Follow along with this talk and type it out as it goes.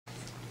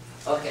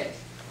Okay,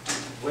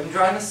 when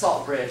drawing a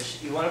salt bridge,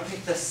 you want to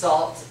pick the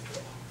salt.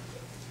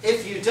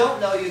 If you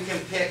don't know, you can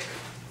pick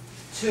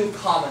two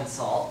common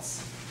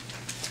salts.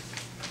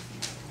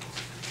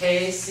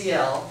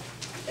 KCl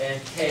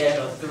and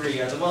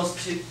KNO3 are the most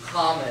two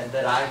common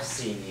that I've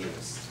seen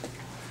used.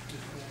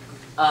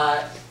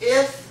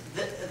 If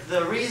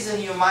the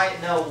reason you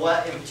might know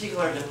what in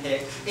particular to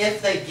pick,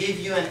 if they give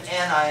you an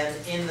anion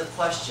in the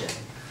question.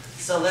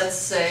 So let's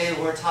say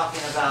we're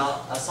talking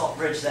about a salt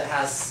bridge that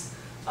has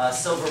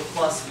silver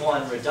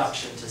 +1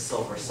 reduction to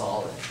silver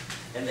solid.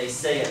 And they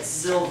say it's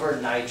silver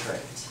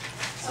nitrate.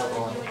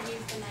 Silver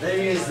then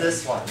you use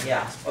this one,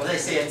 yeah. Or they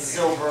say it's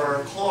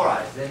silver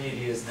chloride, then you'd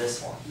use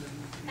this one.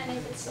 And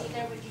if it's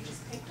neither, would you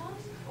just pick one?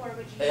 Or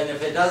would you? And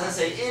if it doesn't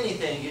say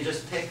anything, you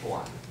just pick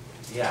one.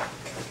 Yeah.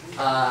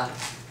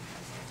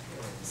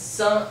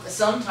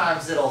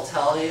 Sometimes it'll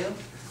tell you.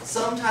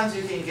 Sometimes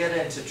you can get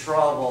into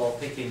trouble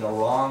picking the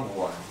wrong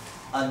one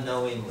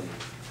unknowingly.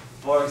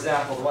 For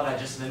example, the one I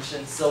just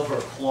mentioned, silver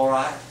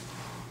chloride,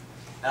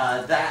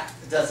 that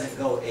doesn't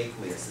go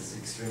aqueous. It's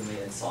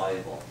extremely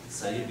insoluble.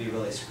 So you'd be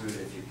really screwed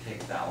if you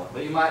picked that one.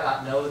 But you might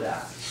not know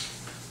that.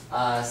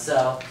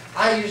 So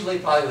I usually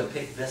probably would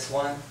pick this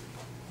one.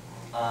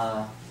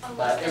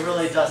 But it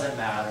really doesn't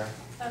matter.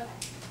 Okay.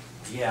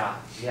 Yeah,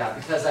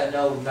 because I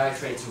know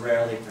nitrates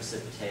rarely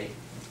precipitate.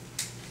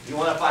 You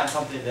want to find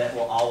something that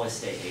will always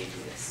stay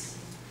aqueous.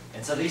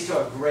 And so these two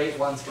are great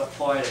ones, but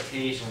chloride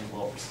occasionally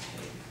will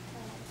precipitate.